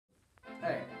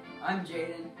I'm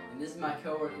Jaden, and this is my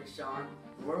coworker Sean.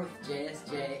 We're with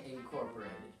JSJ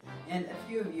Incorporated. And a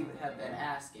few of you have been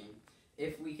asking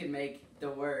if we could make the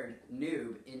word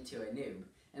noob into a noob.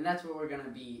 And that's what we're going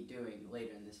to be doing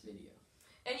later in this video.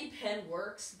 Any pen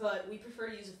works, but we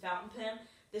prefer to use a fountain pen.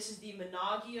 This is the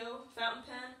Monagio fountain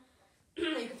pen.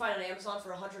 You can find it on Amazon for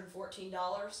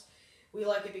 $114. We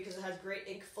like it because it has great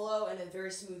ink flow and a very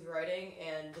smooth writing,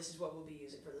 and this is what we'll be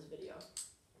using for this video.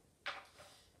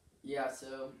 Yeah,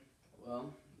 so,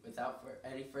 well, without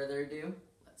any further ado,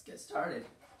 let's get started.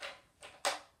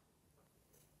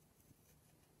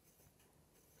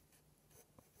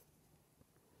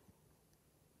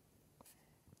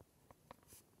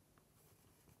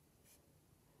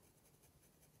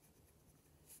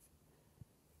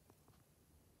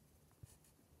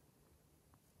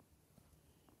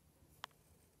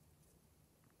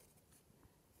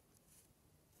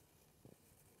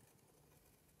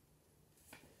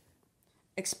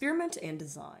 Experiment and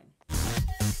design.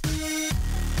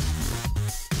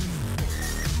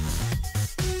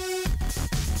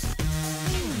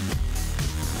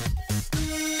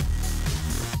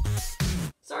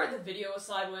 Sorry the video was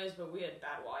sideways, but we had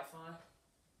bad Wi-Fi.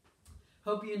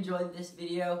 Hope you enjoyed this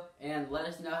video, and let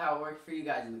us know how it worked for you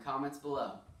guys in the comments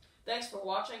below. Thanks for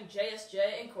watching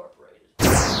JSJ Incorporated.